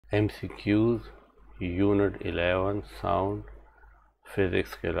MCQs Unit 11 Sound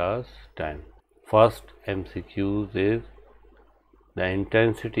Physics Class 10. First MCQs is the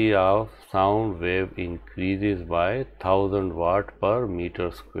intensity of sound wave increases by 1000 watt per meter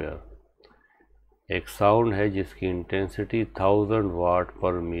square. एक sound है जिसकी intensity 1000 वाट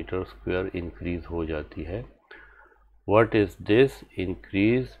पर metre square increase हो जाती है. What is this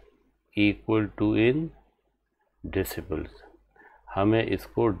increase equal to in decibels. हमें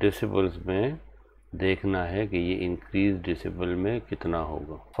इसको decibels में देखना है कि ये इंक्रीज डेसिबल में कितना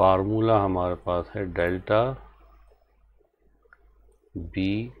होगा. फार्मूला हमारे पास है delta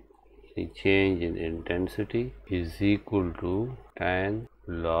B change in intensity is equal to 10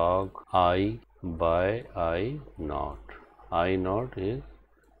 log I by I naught. I naught is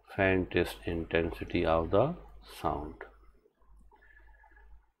faintest intensity of the sound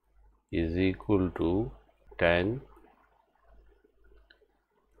is equal to 10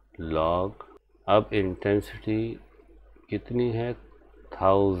 log. अब इंटेंसिटी कितनी है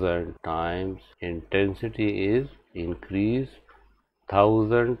 1000 times intensity is increase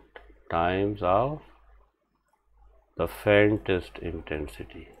 1000 times of the faintest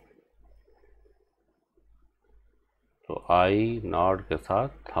intensity. तो आई not के साथ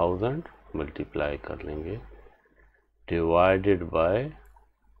 1000 multiply कर लेंगे divided by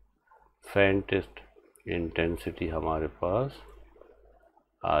faintest intensity हमारे पास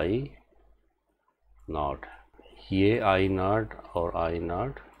आई not. ये आई नॉट और आई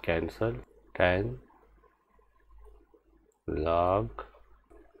नॉट कैंसल. 10 log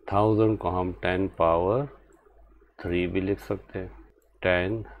 1000 को हम 10 पावर 3 भी लिख सकते हैं.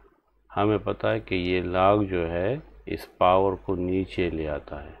 10 हमें पता है कि ये log जो है इस पावर को नीचे ले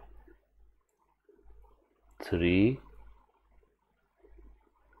आता है. 3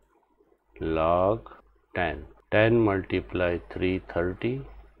 log 10. 10 multiply 3 30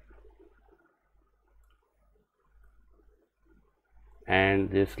 and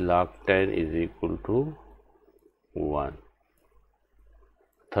this log 10 is equal to 1.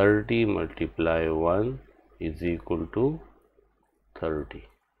 30 multiply 1 is equal to 30.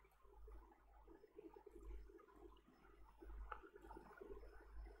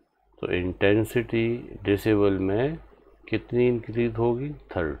 तो इंटेंसिटी डेसिबल में कितनी इंक्रीज होगी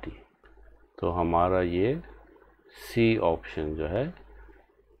 30. तो हमारा ये सी ऑप्शन जो है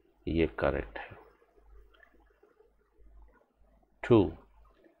ये करेक्ट है. 2.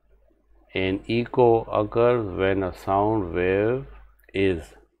 An echo occurs when a sound wave is.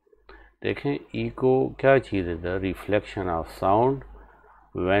 देखें echo क्या चीज़ है. The reflection of sound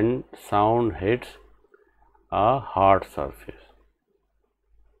when sound hits a hard surface.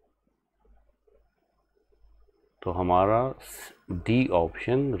 तो हमारा D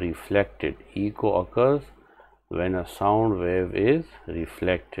option reflected. echo occurs when a sound wave is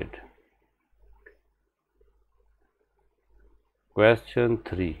reflected. Question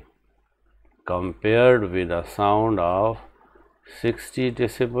 3. Compared with a sound of 60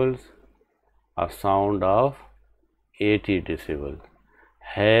 decibels, a sound of 80 decibels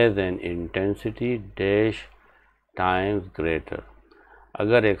has an intensity dash times greater.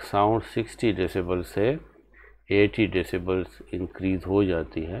 अगर एक sound 60 decibel से 80 decibels increase हो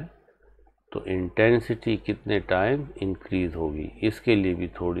जाती है तो intensity कितने time increase होगी. इसके लिए भी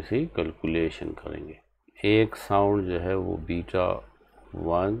थोड़ी सी कैलकुलेशन करेंगे. एक साउंड जो है वो बीटा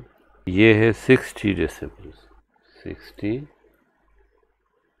 1 ये है 60 डेसिबल्स. 60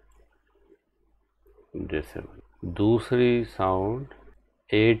 डेसिबल. दूसरी साउंड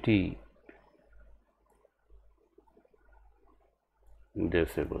 80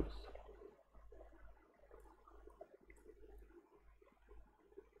 डेसिबल्स.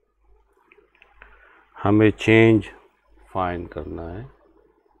 हमें चेंज फाइंड करना है.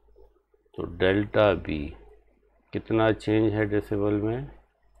 तो डेल्टा बी कितना चेंज है डेसिबल में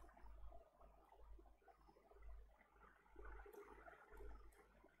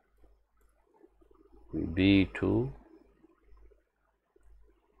B2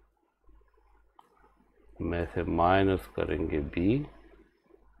 में से माइनस करेंगे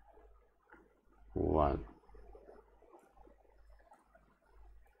B1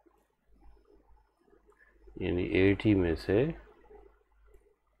 यानी 80 में से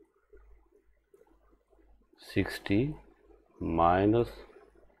 60 माइनस.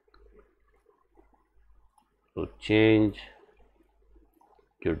 तो चेंज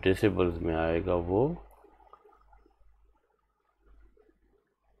जो डेसिबल्स में आएगा वो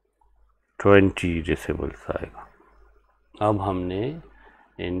 20 डेसिबल्स आएगा. अब हमने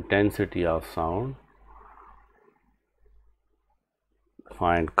इंटेंसिटी ऑफ साउंड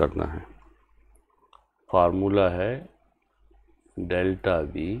फाइंड करना है. फार्मूला है delta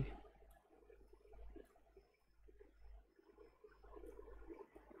B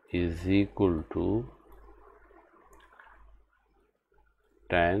is equal to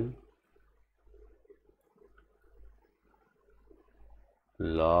 10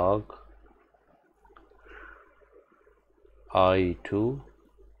 log I2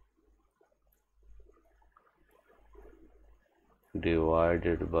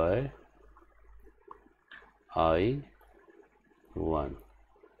 divided by I1।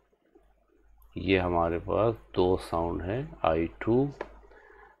 ये हमारे पास दो साउंड है, I2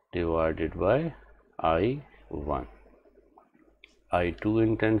 divided by I1, I2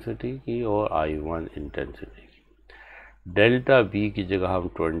 intensity की और I1 इंटेंसिटी की। डेल्टा बी की जगह हम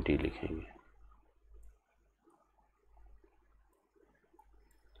 20 लिखेंगे,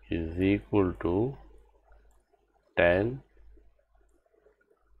 is equal to 10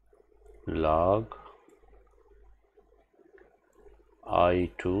 log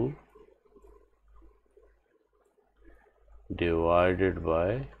I2 divided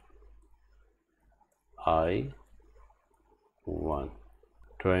by I1।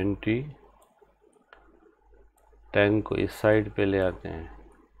 20 10 को इस साइड पे ले आते हैं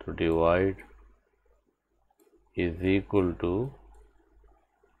तो divide is equal to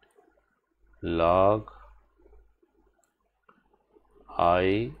log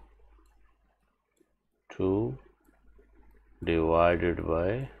I2 divided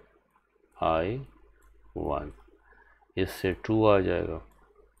by I1। इससे 2 आ जाएगा,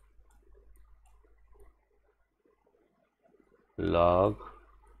 log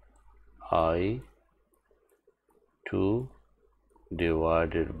I2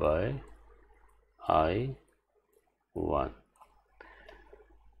 divided by I1,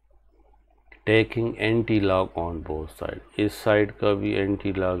 taking anti log on both side. इस साइड का भी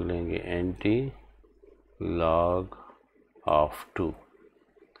एंटी लॉग लेंगे, एंटी लॉग ऑफ 2,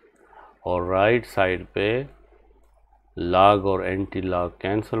 और राइट साइड पे लॉग और एंटी लॉग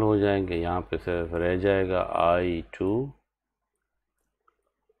कैंसिल हो जाएंगे, यहाँ पे सिर्फ रह जाएगा I2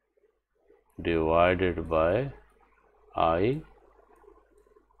 डिवाइडेड बाय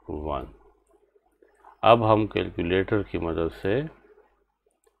I1। अब हम कैलकुलेटर की मदद से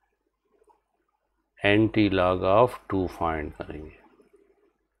एंटी लॉग ऑफ 2 फाइंड करेंगे।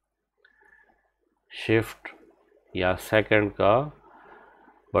 शिफ्ट या सेकंड का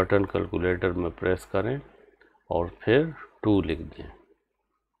बटन कैलकुलेटर में प्रेस करें और फिर 2 लिख दें,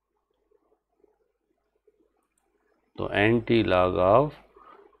 तो एंटी लॉग ऑफ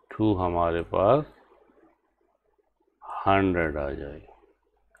 2 हमारे पास 100 आ जाएगी।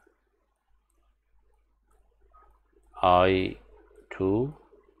 I2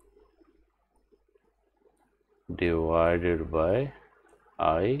 divided by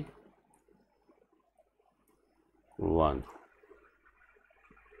I1।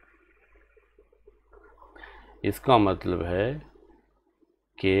 इसका मतलब है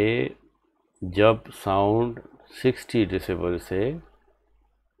कि जब साउंड 60 डेसिबल से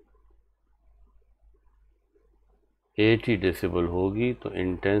 80 डेसिबल होगी तो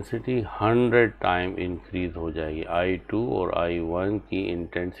इंटेंसिटी 100 टाइम इंक्रीज हो जाएगी। I2 और I1 की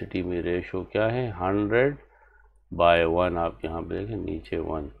इंटेंसिटी में रेशो क्या है, 100/1। आप यहाँ पे देखें नीचे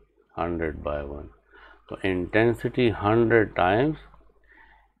 1, 100/1, तो इंटेंसिटी 100 टाइम्स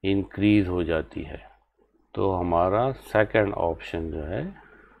इंक्रीज हो जाती है। तो हमारा सेकंड ऑप्शन जो है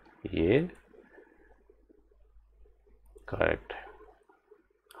ये करेक्ट है,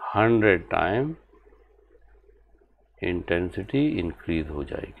 100 टाइम इंटेंसिटी इंक्रीज हो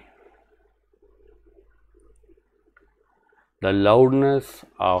जाएगी। The loudness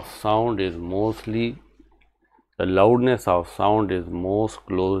of sound is most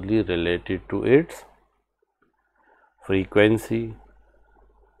closely related to its frequency,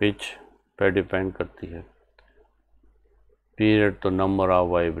 pitch पर डिपेंड करती है, पीरियड तो नंबर ऑफ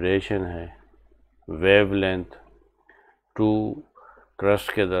वाइब्रेशन है, वेवलेंथ 2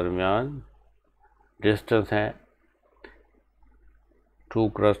 क्रस्ट के दरमियान डिस्टेंस है, 2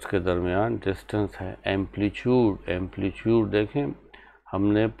 क्रस्ट के दरमियान डिस्टेंस है, एम्पलीट्यूड देखें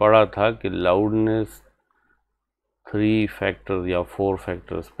हमने पढ़ा था कि लाउडनेस 3 फैक्टर्स या 4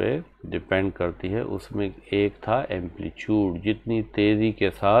 फैक्टर्स पे डिपेंड करती है, उसमें एक था एम्पलीट्यूड। जितनी तेज़ी के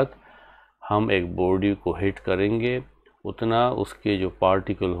साथ हम एक बॉडी को हिट करेंगे उतना उसके जो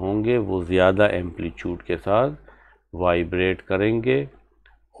पार्टिकल होंगे वो ज़्यादा एम्पलीट्यूड के साथ वाइब्रेट करेंगे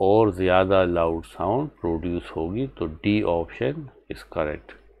और ज़्यादा लाउड साउंड प्रोड्यूस होगी, तो D option is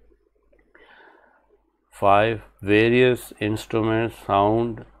correct. 5 various instruments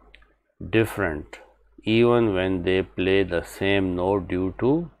sound different even when they play the same note due to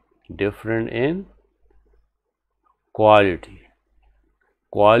different in quality।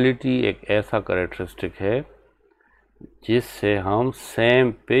 Quality एक ऐसा करेक्टरिस्टिक है जिससे हम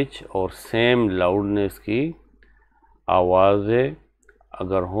सेम पिच और सेम लाउडनेस की आवाज़ें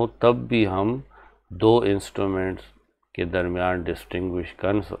अगर हों तब भी हम दो इंस्ट्रूमेंट्स के दरमियान डिस्टिंग्विश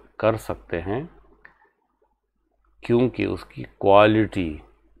कर सकते हैं, क्योंकि उसकी क्वालिटी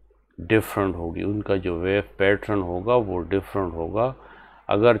डिफरेंट होगी, उनका जो वेव पैटर्न होगा वो डिफरेंट होगा,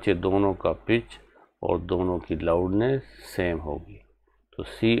 अगरचे दोनों का पिच और दोनों की लाउडनेस सेम होगी। तो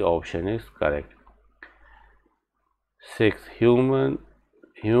C option is correct. 6.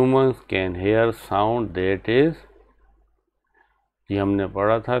 Humans can hear sound that is, ये हमने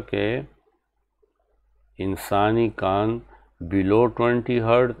पढ़ा था कि इंसानी कान below 20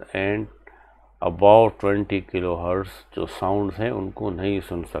 hertz and about 20 kilo hertz जो साउंड्स हैं उनको नहीं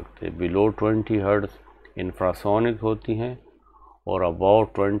सुन सकते। बिलो 20 हर्ट्ज इंफ्रासोनिक होती हैं और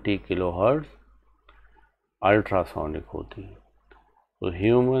अबाउट 20 किलो हर्ट्ज अल्ट्रासोनिक होती हैं। तो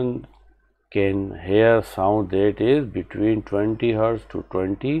human can hear sound that is between 20 hertz to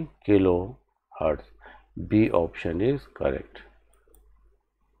 20 kilo hertz. B option is correct.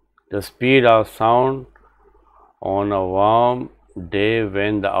 The speed of sound on a warm day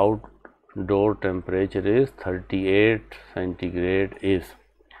when the outdoor temperature is 38 centigrade is,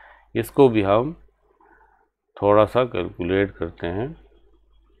 इसको भी हम थोड़ा सा calculate करते हैं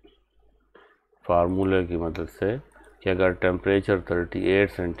फार्मूले की मदद से कि अगर टेम्परेचर 38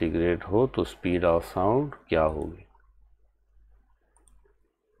 सेंटीग्रेड हो तो स्पीड ऑफ साउंड क्या होगी।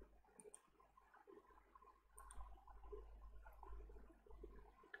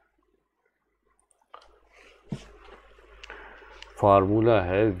 फार्मूला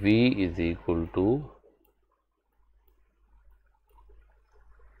है V is equal to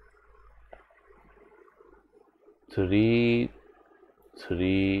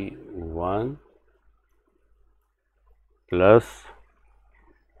 331 plus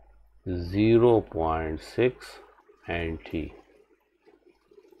 0.6 NT।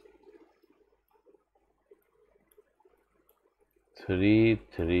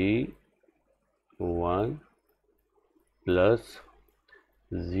 331 plus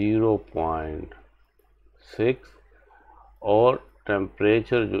 0.6 और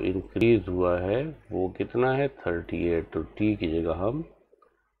टेम्परेचर जो इंक्रीज हुआ है वो कितना है 38, तो T की जगह हम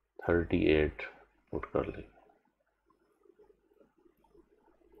 38 पुट कर लेंगे।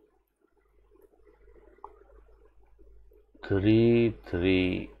 थ्री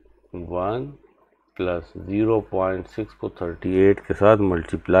 331 प्लस 0.6 को 38 के साथ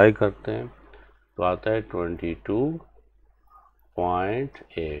मल्टीप्लाई करते हैं तो आता है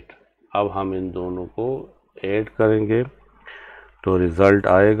 22.8। अब हम इन दोनों को ऐड करेंगे तो रिज़ल्ट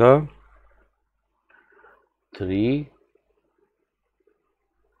आएगा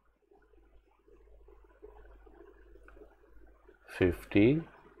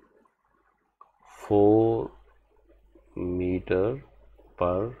 354 मीटर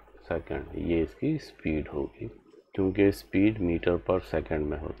पर सेकंड। ये इसकी स्पीड होगी क्योंकि स्पीड मीटर पर सेकंड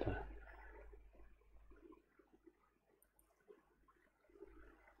में होता है।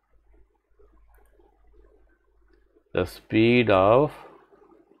 The speed of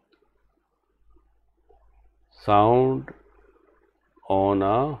sound on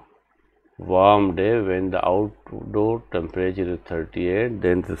a warm day when the outdoor temperature is 38,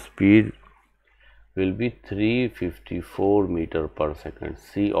 then the speed will be 354 meter per second.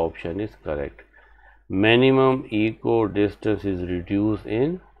 C option is correct. Minimum echo distance is reduced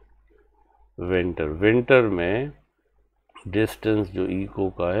in winter. Winter में distance जो echo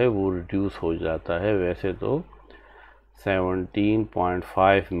का है वो reduce हो जाता है। वैसे तो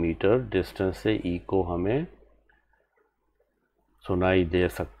 17.5 मीटर डिस्टेंस से इको हमें सुनाई दे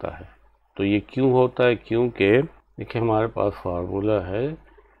सकता है। तो ये क्यों होता है? क्योंकि देखिए हमारे पास फार्मूला है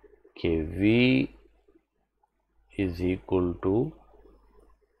कि V is equal to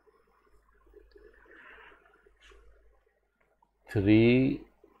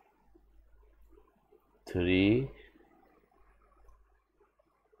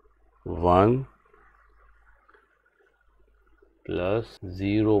 331 plus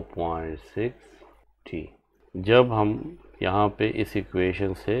 0.6 T। जब हम यहाँ पे इस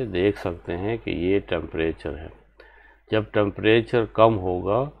इक्वेशन से देख सकते हैं कि ये टेम्परेचर है, जब टेम्परेचर कम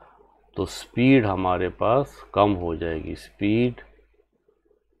होगा तो स्पीड हमारे पास कम हो जाएगी। स्पीड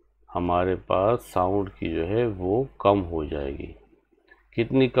हमारे पास साउंड की जो है वो कम हो जाएगी।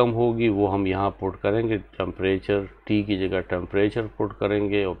 कितनी कम होगी वो हम यहाँ पुट करेंगे। टेम्परेचर T की जगह टेम्परेचर पुट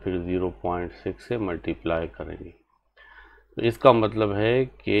करेंगे और फिर 0.6 से मल्टीप्लाई करेंगे। तो इसका मतलब है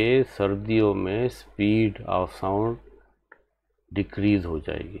कि सर्दियों में स्पीड ऑफ साउंड डिक्रीज़ हो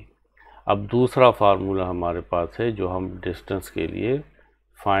जाएगी। अब दूसरा फार्मूला हमारे पास है जो हम डिस्टेंस के लिए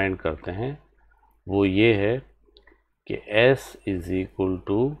फाइंड करते हैं वो ये है कि S is equal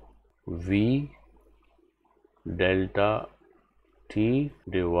to V delta T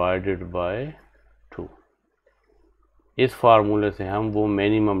divided by 2। इस फार्मूले से हम वो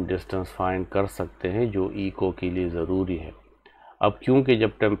मिनिमम डिस्टेंस फाइंड कर सकते हैं जो इको के लिए ज़रूरी है। अब क्योंकि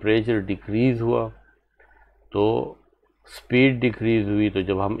जब टेम्परेचर डिक्रीज़ हुआ तो स्पीड डिक्रीज़ हुई, तो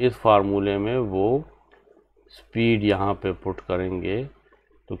जब हम इस फार्मूले में वो स्पीड यहाँ पे पुट करेंगे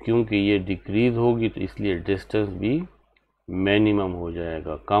तो क्योंकि ये डिक्रीज़ होगी तो इसलिए डिस्टेंस भी मिनिमम हो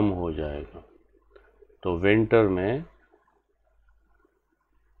जाएगा, कम हो जाएगा। तो विंटर में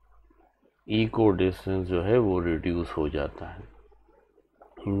इको डिस्टेंस जो है वो रिड्यूस हो जाता है।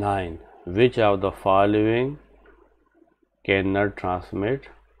 9. Which of the following cannot transmit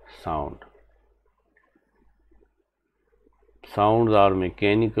sound? Sounds are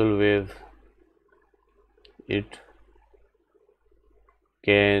mechanical waves. It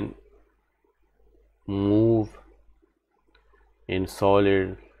can move in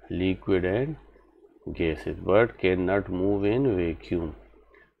solid, liquid and gases, but cannot move in vacuum.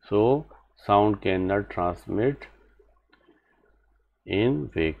 So sound cannot transmit in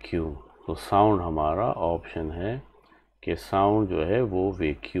vacuum. तो sound हमारा option है कि sound जो है वो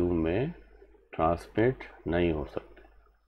vacuum में transmit नहीं हो सकता।